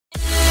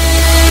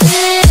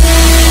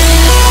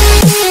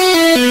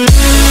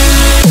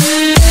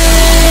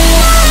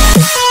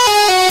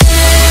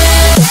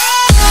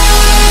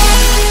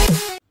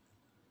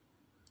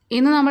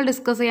ഇന്ന് നമ്മൾ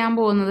ഡിസ്കസ് ചെയ്യാൻ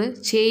പോകുന്നത്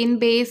chain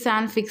base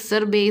and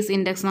fixed base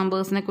index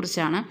നമ്പേഴ്സിനെ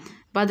കുറിച്ചാണ്.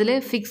 അപ്പോൾ അതിൽ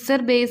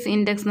ഫിക്സഡ് ബേസ്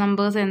ഇൻഡെക്സ്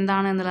നമ്പേഴ്സ്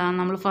എന്താണ് എന്നുള്ളതാണ്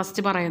നമ്മൾ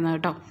ഫസ്റ്റ് പറയുന്നത്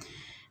കേട്ടോ.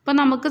 ഇപ്പോൾ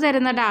നമുക്ക്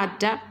തരുന്ന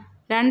ഡാറ്റ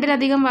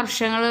 2-ലധികം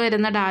വർഷങ്ങൾ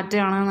വരുന്ന ഡാറ്റ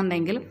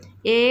ആണെന്നുണ്ടെങ്കിൽ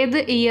ഏത്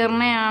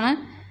ഇയറിനെയാണ്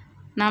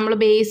നമ്മൾ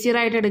ബേസ് ഇയർ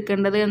ആയിട്ട്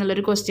എടുക്കേണ്ടത്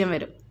എന്നുള്ളൊരു ക്വസ്റ്റ്യൻ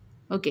വരും.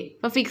 ഓക്കെ,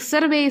 അപ്പോൾ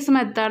ഫിക്സഡ് ബേസ്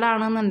മെത്തേഡ്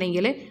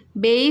ആണെന്നുണ്ടെങ്കിൽ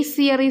base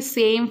year is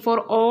same for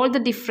all the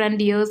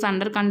different years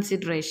under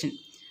consideration.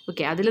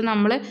 Okay, അതിൽ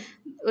നമ്മൾ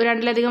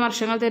 2-ലധികം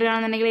വർഷങ്ങൾ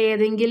തരികയാണെന്നുണ്ടെങ്കിൽ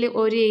ഏതെങ്കിലും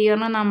ഒരു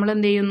ഇയറിനെ നമ്മൾ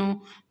എന്ത് ചെയ്യുന്നു,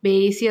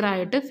 ബേസ് ഇയർ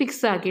ആയിട്ട്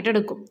ഫിക്സ് ആക്കിയിട്ട്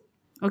എടുക്കും.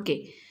 Okay,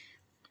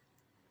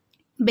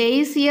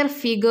 base year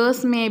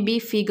figures may be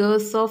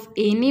figures of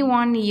any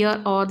one year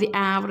or the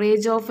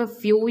average of A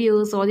few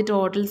years or the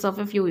totals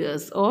of A few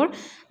years or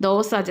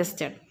those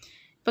suggested.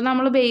 ഇപ്പോൾ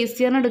നമ്മൾ base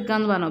ഇയറിന്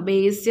എടുക്കാമെന്ന് പറഞ്ഞു.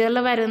 Base ഇയറിൽ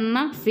വരുന്ന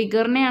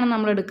ഫിഗറിനെയാണ്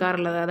നമ്മൾ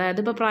എടുക്കാറുള്ളത്. അതായത്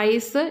ഇപ്പോൾ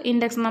പ്രൈസ്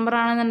ഇൻഡെക്സ് നമ്പർ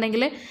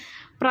ആണെന്നുണ്ടെങ്കിൽ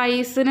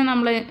പ്രൈസിന്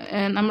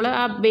നമ്മൾ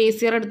ആ ബേസ്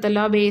ഇയർ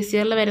എടുത്തല്ലോ, ആ ബേസ്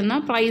ഇയറിൽ വരുന്ന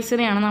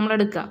പ്രൈസിനെയാണ് നമ്മൾ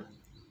എടുക്കുക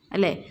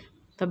അല്ലേ.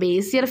 അപ്പോൾ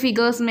base year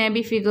figures may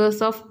be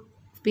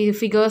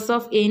figures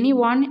of any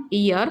one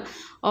year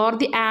or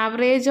the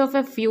average of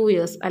A few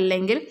years,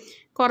 അല്ലെങ്കിൽ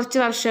കുറച്ച്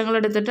വർഷങ്ങൾ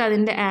എടുത്തിട്ട്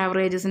അതിൻ്റെ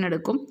ആവറേജസിന്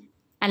എടുക്കും,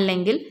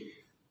 അല്ലെങ്കിൽ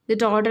the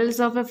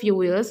totals of A few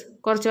years,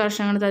 കുറച്ച്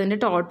വർഷങ്ങൾ എടുത്ത് അതിൻ്റെ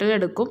ടോട്ടൽ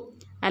എടുക്കും,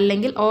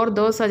 അല്ലെങ്കിൽ ഓർ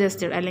ദോസ്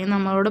സജസ്റ്റഡ്, അല്ലെങ്കിൽ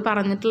നമ്മളോട്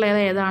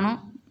പറഞ്ഞിട്ടുള്ളത്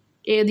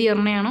ഏത്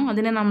ഇയറിനെയാണോ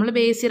അതിനെ നമ്മൾ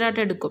ബേസ് ഇയർ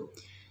ആയിട്ട് എടുക്കും.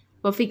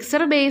 അപ്പോൾ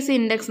ഫിക്സഡ് ബേസ്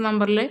ഇൻഡെക്സ്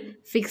നമ്പറിൽ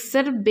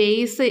ഫിക്സഡ്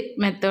ബേസ്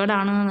മെത്തേഡ്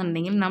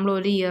ആണെന്നുണ്ടെങ്കിൽ നമ്മൾ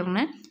ഒരു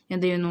ഇയറിന്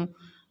എന്ത് ചെയ്യുന്നു,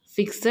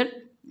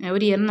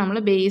 ഒരു ഇയറിന് നമ്മൾ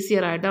ബേസ്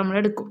ഇയർ ആയിട്ട് നമ്മൾ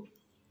എടുക്കും.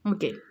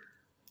 ഓക്കെ,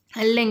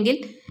 അല്ലെങ്കിൽ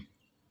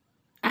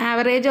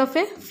average of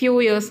A few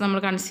years നമ്മൾ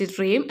കൺസിഡർ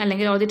ചെയ്യും,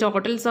 അല്ലെങ്കിൽ or the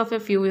totals of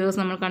A few years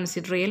നമ്മൾ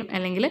കൺസിഡർ ചെയ്യും,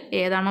 അല്ലെങ്കിൽ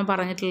ഏതാണോ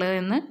പറഞ്ഞിട്ടുള്ളത്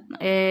എന്ന്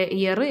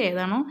ഇയർ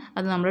ഏതാണോ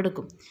അത് നമ്മൾ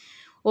എടുക്കും.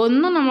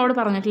 ഒന്നും നമ്മളോട്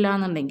പറഞ്ഞിട്ടില്ല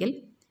എന്നുണ്ടെങ്കിൽ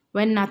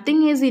when nothing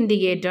is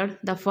indicated,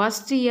 the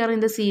first year in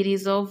the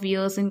series of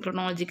years in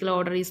chronological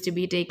order is to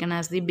be taken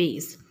as the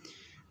base.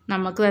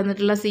 നമുക്ക്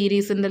തന്നിട്ടുള്ള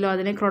സീരീസ് ഉണ്ടല്ലോ,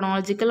 അതിനെ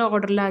ക്രൊണോളജിക്കൽ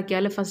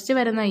ഓർഡറിലാക്കിയാൽ ഫസ്റ്റ്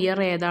വരുന്ന ഇയർ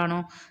ഏതാണോ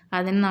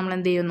അതിന് നമ്മൾ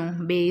എന്ത് ചെയ്യുന്നു,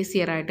 ബേസ്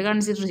ഇയർ ആയിട്ട്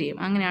കൺസിഡർ ചെയ്യും.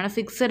 അങ്ങനെയാണ്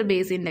ഫിക്സഡ്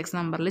ബേസ് ഇൻഡെക്സ്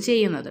നമ്പറിൽ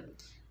ചെയ്യുന്നത്.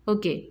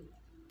 ഓക്കെ,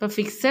 ഇപ്പോൾ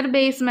ഫിക്സഡ്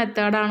ബേസ്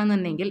മെത്തേഡ്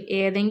ആണെന്നുണ്ടെങ്കിൽ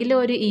ഏതെങ്കിലും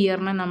ഒരു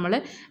ഇയറിനെ നമ്മൾ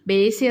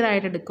ബേസ് ഇയർ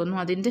ആയിട്ട് എടുക്കുന്നു,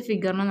 അതിൻ്റെ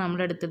ഫിഗറിനെ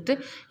നമ്മൾ എടുത്തിട്ട്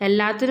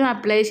എല്ലാത്തിനും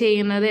അപ്ലൈ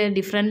ചെയ്യുന്നത്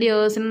ഡിഫറെൻറ്റ്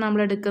ഇയേഴ്സിന്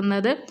നമ്മൾ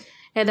എടുക്കുന്നത്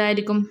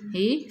ഏതായിരിക്കും,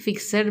 ഈ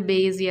ഫിക്സഡ്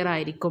ബേസ് ഇയർ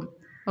ആയിരിക്കും.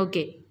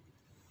 ഓക്കെ,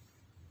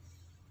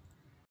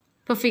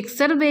 ഇപ്പോൾ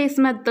ഫിക്സഡ്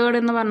ബേസ് മെത്തേഡ്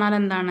എന്ന് പറഞ്ഞാൽ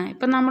എന്താണ്?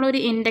 ഇപ്പം നമ്മളൊരു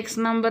ഇൻഡെക്സ്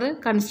നമ്പർ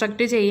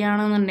കൺസ്ട്രക്റ്റ്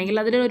ചെയ്യുകയാണെന്നുണ്ടെങ്കിൽ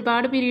അതിൽ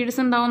ഒരുപാട് പീരീഡ്സ്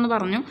ഉണ്ടാവുമെന്ന്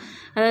പറഞ്ഞു,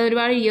 അതായത്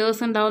ഒരുപാട്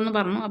ഇയേഴ്സ് ഉണ്ടാവുമെന്ന്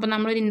പറഞ്ഞു. അപ്പോൾ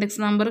നമ്മളൊരു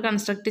ഇൻഡെക്സ് നമ്പർ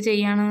കൺസ്ട്രക്റ്റ്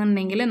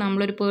ചെയ്യുകയാണെന്നുണ്ടെങ്കിൽ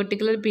നമ്മളൊരു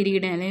പെർട്ടിക്കുലർ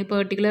പീരീഡിനെ അല്ലെങ്കിൽ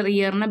പെർട്ടിക്കുലർ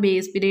ഇയറിനെ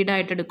ബേസ് പീരീഡ്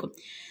ആയിട്ട് എടുക്കും.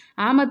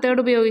 ആ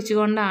മെത്തേഡ്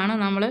ഉപയോഗിച്ചുകൊണ്ടാണ്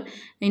നമ്മൾ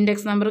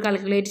ഇൻഡെക്സ് നമ്പർ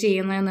കാൽക്കുലേറ്റ്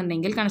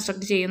ചെയ്യുന്നതെന്നുണ്ടെങ്കിൽ,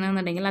 കൺസ്ട്രക്റ്റ്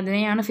ചെയ്യുന്നതെന്നുണ്ടെങ്കിൽ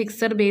അതിനെയാണ്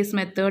ഫിക്സഡ് ബേസ്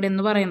മെത്തേഡ്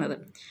എന്ന് പറയുന്നത്.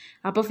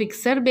 അപ്പോൾ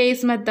ഫിക്സഡ്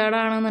ബേസ് മെത്തേഡ്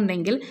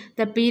ആണെന്നുണ്ടെങ്കിൽ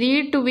the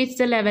period to which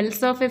the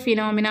levels of A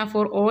phenomena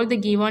for all the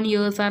given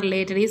years are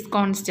related is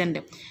constant.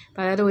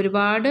 അതായത്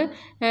ഒരുപാട്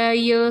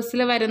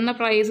ഇയേഴ്സിൽ വരുന്ന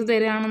പ്രൈസ്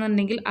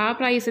തരികയാണെന്നുണ്ടെങ്കിൽ ആ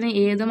പ്രൈസിന്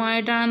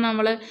ഏതുമായിട്ടാണ്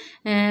നമ്മൾ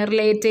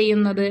റിലേറ്റ്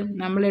ചെയ്യുന്നത്,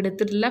 നമ്മൾ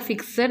എടുത്തിട്ടുള്ള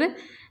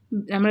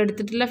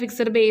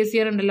ഫിക്സഡ് ബേസ്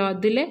ഇയർ ഉണ്ടല്ലോ,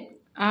 അതിൽ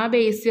ആ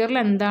ബേസ് ഇയറിൽ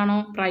എന്താണോ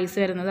പ്രൈസ്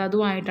വരുന്നത്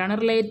അതുമായിട്ടാണ്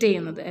റിലേറ്റ്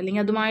ചെയ്യുന്നത്,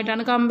 അല്ലെങ്കിൽ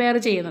അതുമായിട്ടാണ് കമ്പയർ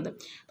ചെയ്യുന്നത്.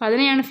 അപ്പോൾ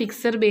അതിനെയാണ്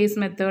ഫിക്സഡ് ബേസ്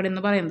മെത്തേഡ്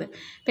എന്ന് പറയുന്നത്.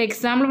 ഇപ്പോൾ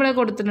എക്സാമ്പിൾ ഇവിടെ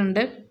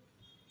കൊടുത്തിട്ടുണ്ട്.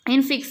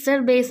 In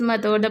fixed base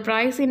method, the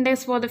price index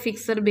for the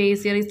fixed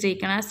base year is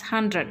taken as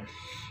 100.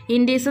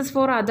 Indices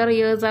for other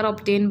years are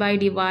obtained by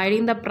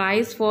dividing the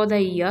price for the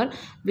year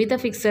with the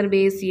fixed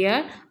base year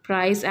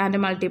price and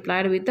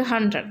multiplied with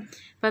 100.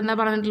 അപ്പോൾ എന്താ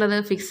പറഞ്ഞിട്ടുള്ളത്,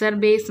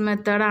 fixed base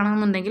method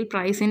ആണെന്നുണ്ടെങ്കിൽ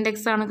price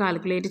index ആണ്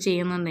calculate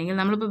ചെയ്യുന്നുണ്ടെങ്കിൽ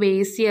നമ്മളിപ്പോൾ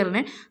base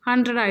ഇയറിന്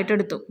 100 ആയിട്ട്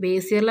എടുത്തു.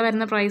 Base ഇയറിൽ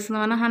വരുന്ന പ്രൈസ്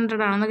എന്ന് പറഞ്ഞാൽ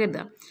 100 ആണെന്ന്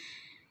കരുതുക.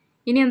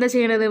 ഇനി എന്താ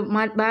ചെയ്യേണ്ടത്,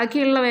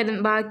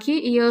 ബാക്കി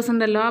ഇയേഴ്സ്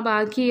ഉണ്ടല്ലോ, ആ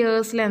ബാക്കി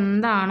ഇയേഴ്സിൽ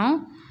എന്താണോ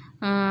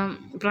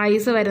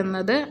പ്രൈസ്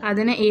വരുന്നത്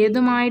അതിനെ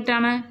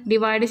ഏതുമായിട്ടാണ്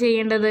ഡിവൈഡ്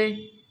ചെയ്യേണ്ടത്,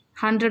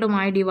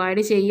 100മായി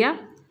ഡിവൈഡ് ചെയ്യുക,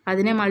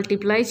 അതിനെ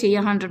മൾട്ടിപ്ലൈ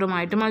ചെയ്യുക,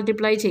 100മായിട്ട്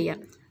മൾട്ടിപ്ലൈ ചെയ്യുക.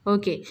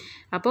 ഓക്കെ,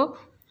 അപ്പോൾ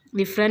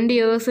ഡിഫറെൻറ്റ്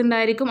ഇയേഴ്സ്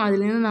ഉണ്ടായിരിക്കും,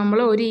 അതിൽ നിന്ന്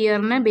നമ്മൾ ഒരു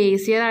ഇയറിനെ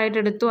ബേസ് ഇയർ ആയിട്ട്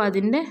എടുത്തു,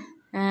 അതിൻ്റെ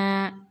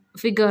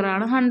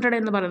ഫിഗറാണ് 100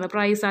 എന്ന് പറയുന്നത്,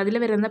 പ്രൈസ് അതിൽ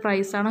വരുന്ന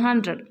പ്രൈസാണ്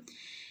 100.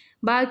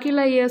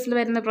 ബാക്കിയുള്ള ഇയേഴ്സിൽ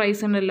വരുന്ന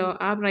പ്രൈസ് ഉണ്ടല്ലോ,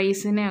 ആ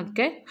പ്രൈസിനെ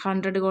ഒക്കെ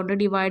 100 കൊണ്ട്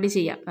ഡിവൈഡ്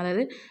ചെയ്യാം,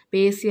 അതായത്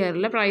ബേസ്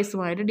ഇയറിലെ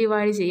പ്രൈസുമായിട്ട്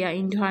ഡിവൈഡ് ചെയ്യുക,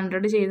 ഇൻറ്റു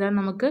 100 ചെയ്താൽ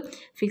നമുക്ക്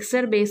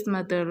fixed base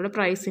മെത്തേഡിലൂടെ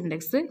price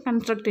index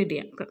construct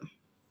ചെയ്യാം.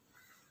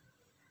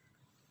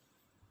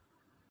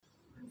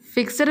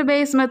 ഫിക്സഡ്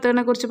ബേസ്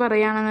മെത്തേഡിനെ കുറിച്ച്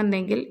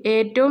പറയുകയാണെന്നുണ്ടെങ്കിൽ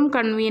ഏറ്റവും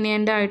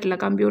കൺവീനിയൻ്റ് ആയിട്ടുള്ള,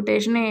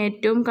 കമ്പ്യൂട്ടേഷന്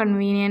ഏറ്റവും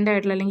കൺവീനിയൻ്റ്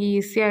ആയിട്ടുള്ള അല്ലെങ്കിൽ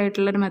ഈസി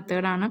ആയിട്ടുള്ളൊരു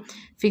മെത്തേഡാണ്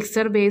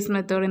ഫിക്സഡ് ബേസ്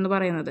മെത്തേഡ് എന്ന്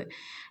പറയുന്നത്.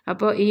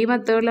 അപ്പോൾ ഈ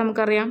മെത്തേഡിൽ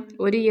നമുക്കറിയാം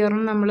ഒരു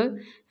ഇയറിന് നമ്മൾ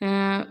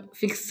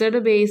ഫിക്സഡ്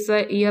ബേസ്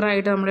ഇയർ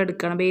ആയിട്ട് നമ്മൾ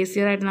എടുക്കണം, ബേസ്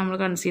ഇയർ ആയിട്ട് നമ്മൾ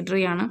കൺസിഡർ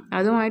ചെയ്യണം,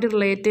 അതുമായിട്ട്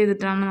റിലേറ്റ്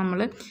ചെയ്തിട്ടാണ് നമ്മൾ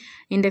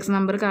ഇൻഡെക്സ്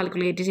നമ്പർ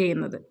കാൽക്കുലേറ്റ്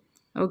ചെയ്യുന്നത്.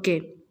 ഓക്കെ,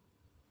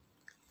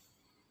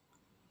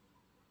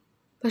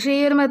 പക്ഷേ ഈ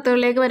ഒരു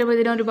മെത്തേഡിലേക്ക് വരുമ്പോൾ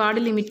ഇതിന് ഒരുപാട്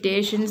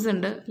ലിമിറ്റേഷൻസ്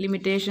ഉണ്ട്.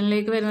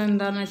 ലിമിറ്റേഷനിലേക്ക്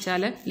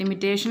വരുന്നത്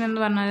ലിമിറ്റേഷൻ എന്ന്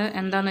പറഞ്ഞാൽ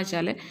എന്താണെന്ന്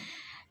വെച്ചാൽ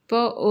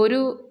ഇപ്പോൾ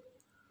ഒരു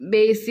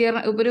ബേസ് ഇയർ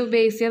ഇപ്പോൾ ഒരു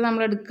ബേസ് ഇയർ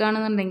നമ്മൾ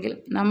എടുക്കുകയാണെന്നുണ്ടെങ്കിൽ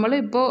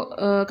നമ്മളിപ്പോൾ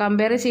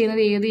കമ്പയർ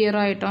ചെയ്യുന്നത് ഏത് ഇയർ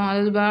ആയിട്ടോ അത്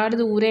ഒരുപാട്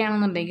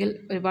ദൂരെയാണെന്നുണ്ടെങ്കിൽ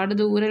ഒരുപാട്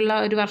ദൂരെയുള്ള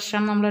ഒരു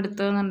വർഷമാണ് നമ്മൾ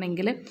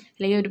എടുത്തതെന്നുണ്ടെങ്കിൽ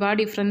അല്ലെങ്കിൽ ഒരുപാട്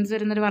ഡിഫറൻസ്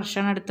വരുന്നൊരു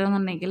വർഷമാണ്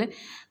എടുത്തതെന്നുണ്ടെങ്കിൽ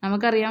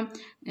നമുക്കറിയാം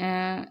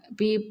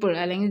പീപ്പിൾ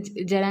അല്ലെങ്കിൽ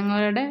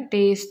ജനങ്ങളുടെ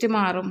ടേസ്റ്റ്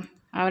മാറും,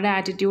 അവരുടെ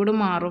ആറ്റിറ്റ്യൂഡ്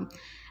മാറും,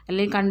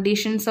 അല്ലെങ്കിൽ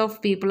conditions of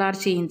people are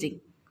changing.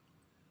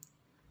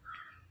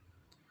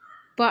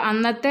 ഇപ്പോൾ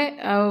അന്നത്തെ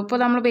ഇപ്പോൾ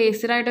നമ്മൾ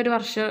ബേസ്ഡായിട്ടൊരു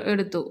വർഷം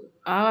എടുത്തു,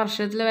 ആ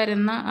വർഷത്തിൽ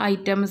വരുന്ന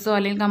ഐറ്റംസോ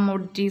അല്ലെങ്കിൽ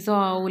കമ്മോഡിറ്റീസോ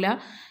ആവില്ല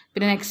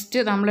പിന്നെ നെക്സ്റ്റ്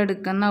നമ്മൾ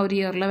എടുക്കുന്ന ഒരു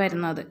ഇയറിൽ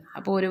വരുന്നത്.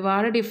 അപ്പോൾ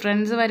ഒരുപാട്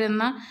ഡിഫറൻസ്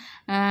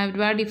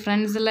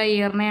ഉള്ള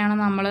ഇയറിനെയാണ്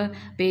നമ്മൾ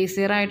ബേസ്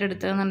ഇയർ ആയിട്ട്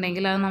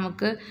എടുത്തതെന്നുണ്ടെങ്കിൽ അത്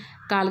നമുക്ക്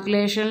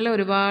കാൽക്കുലേഷനിൽ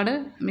ഒരുപാട്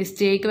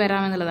മിസ്റ്റേക്ക്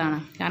വരാമെന്നുള്ളതാണ്.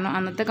 കാരണം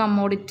അന്നത്തെ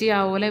കമ്മോഡിറ്റി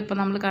ആവില്ല ഇപ്പോൾ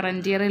നമ്മൾ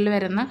കറൻറ്റ് ഇയറിൽ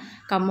വരുന്ന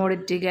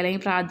കമ്മോഡിറ്റിക്ക്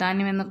അല്ലെങ്കിൽ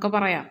പ്രാധാന്യം എന്നൊക്കെ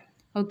പറയാം.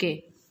 ഓക്കെ,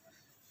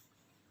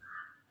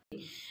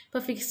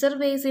 ഇപ്പോൾ fixed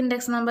base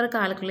index number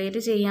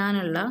calculate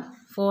ചെയ്യാനുള്ള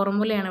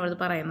ഫോർമുലയാണ് ഇവിടെ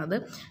പറയുന്നത്.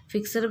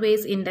 Fixed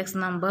base index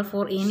number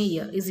for any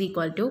year is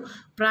equal to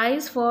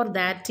price for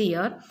that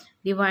year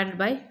divided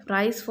by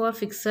price four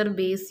fixed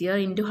base year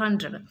into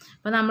 100.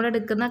 അപ്പോൾ നമ്മൾ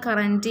എടുക്കുന്ന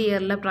current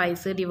ഇയറിലെ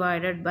price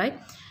divided by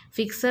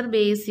fixed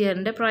base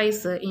ഇയറിൻ്റെ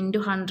price into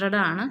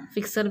 100 ആണ്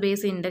fixed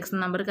base index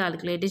number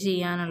calculate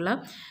ചെയ്യാനുള്ള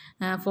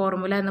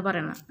formula എന്ന്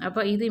പറയുന്നത്.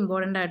 അപ്പോൾ ഇത്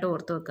important ആയിട്ട്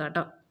ഓർത്ത് വെക്കുക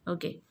കേട്ടോ.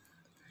 ഓക്കെ,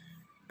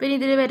 പിന്നെ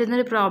ഇതിൽ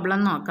വരുന്നൊരു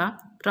പ്രോബ്ലം നോക്കാം.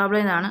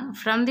 പ്രോബ്ലം ഇതാണ്: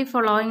 from the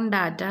following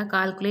data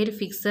calculate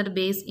fixed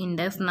base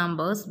index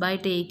numbers by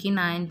taking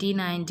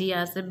 1990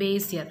 as A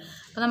base year.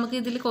 അപ്പോൾ നമുക്ക്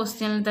ഇതിൽ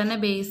ക്വസ്റ്റ്യനിൽ തന്നെ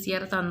ബേസ്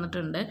ഇയർ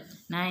തന്നിട്ടുണ്ട്.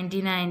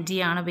 1990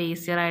 ആണ്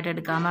ബേസ് ഇയർ ആയിട്ട്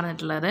എടുക്കാൻ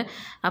പറഞ്ഞിട്ടുള്ളത്.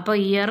 അപ്പോൾ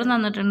ഇയർ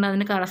തന്നിട്ടുണ്ട്,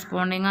 അതിന്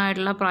കറസ്പോണ്ടിങ്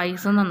ആയിട്ടുള്ള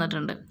പ്രൈസും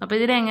തന്നിട്ടുണ്ട്. അപ്പോൾ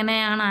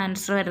ഇതിലെങ്ങനെയാണ്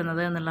ആൻസർ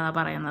വരുന്നത് എന്നുള്ളതാണ്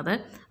പറയുന്നത്.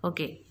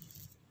 ഓക്കെ,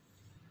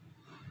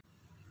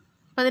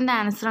 അപ്പോൾ അതിൻ്റെ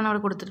ആൻസറാണ് അവിടെ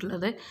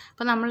കൊടുത്തിട്ടുള്ളത്.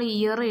 അപ്പോൾ നമ്മൾ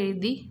ഇയർ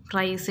എഴുതി,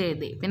 പ്രൈസ്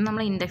എഴുതി, പിന്നെ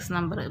നമ്മൾ ഇൻഡെക്സ്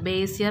നമ്പർ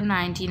ബേസ് ഇയർ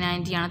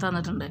 1990 ആണ്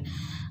തന്നിട്ടുണ്ട്.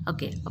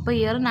 ഓക്കെ, അപ്പോൾ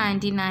ഇയർ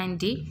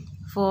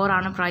 1994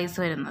 ആണ് പ്രൈസ്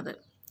വരുന്നത്.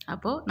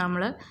 അപ്പോൾ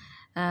നമ്മൾ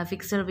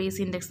fixed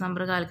base index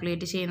number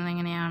calculate ചെയ്യുന്നത്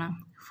എങ്ങനെയാണ്?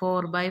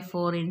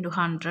 4/4 ×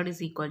 100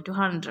 =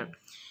 100.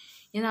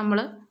 ഇനി നമ്മൾ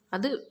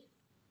അത്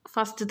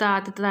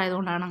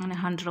ആദ്യത്തേതായതുകൊണ്ടാണ് അങ്ങനെ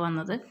 100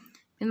 വന്നത്.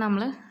 പിന്നെ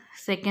നമ്മൾ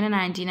സെക്കൻഡ്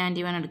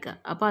 1991 എടുക്കുക.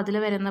 അപ്പോൾ അതിൽ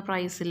വരുന്ന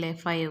പ്രൈസ് ഇല്ലേ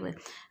 5,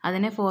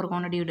 അതിനെ 4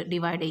 കൊണ്ട്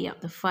ഡിവൈഡ് ചെയ്യാം.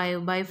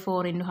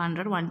 5/4 ×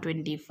 100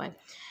 125.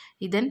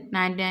 ഇതൻ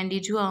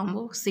 1992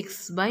 ആകുമ്പോൾ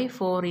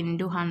 6/4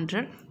 ×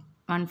 100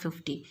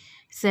 150,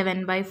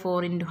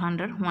 7/4 ×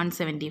 100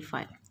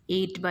 175,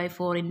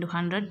 8/4 ×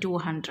 100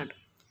 200,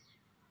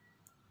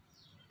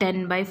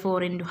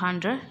 10/4 ×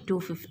 100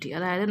 250.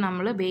 അതായത്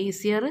നമ്മൾ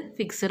ബേസ് ഇയർ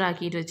ഫിക്സഡ്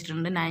ആക്കിയിട്ട്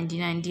വെച്ചിട്ടുണ്ട്.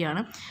 1990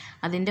 ആണ്.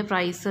 അതിൻ്റെ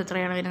പ്രൈസ്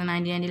എത്രയാണ് വരുന്നത്?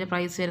 1990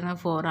 പ്രൈസ് വരുന്നത്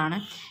 4 ആണ്.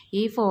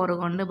 ഈ 4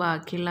 കൊണ്ട്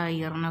ബാക്കിയുള്ള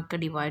ഇയറിനൊക്കെ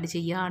ഡിവൈഡ്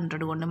ചെയ്യുക,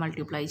 100 കൊണ്ട്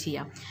മൾട്ടിപ്ലൈ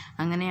ചെയ്യാം.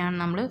 അങ്ങനെയാണ്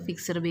നമ്മൾ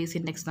fixed base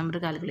index number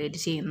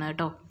calculate ചെയ്യുന്നത്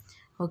കേട്ടോ.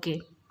 ഓക്കെ,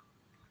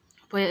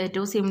 അപ്പോൾ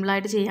ഏറ്റവും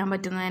സിമ്പിളായിട്ട് ചെയ്യാൻ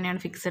പറ്റുന്നത്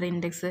തന്നെയാണ്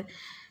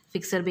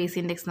ഫിക്സഡ് ബേസ്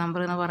ഇൻഡെക്സ്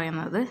നമ്പർ എന്ന്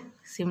പറയുന്നത്.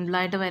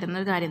 സിമ്പിളായിട്ട്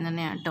വരുന്നൊരു കാര്യം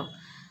തന്നെയാണ് കേട്ടോ.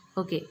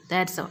 Okay,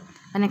 that's all.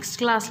 അപ്പോൾ നെക്സ്റ്റ്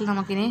ക്ലാസ്സിൽ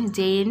നമുക്കിനി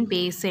ചെയിൻ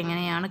ബേസ്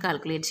എങ്ങനെയാണ്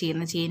കാൽക്കുലേറ്റ്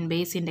ചെയ്യുന്നത്, ചെയിൻ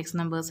ബേസ് ഇൻഡെക്സ്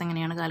നമ്പേഴ്സ്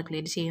എങ്ങനെയാണ്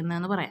കാൽക്കുലേറ്റ്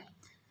ചെയ്യുന്നതെന്ന് പറയാം.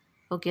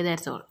 Okay,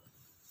 that's all.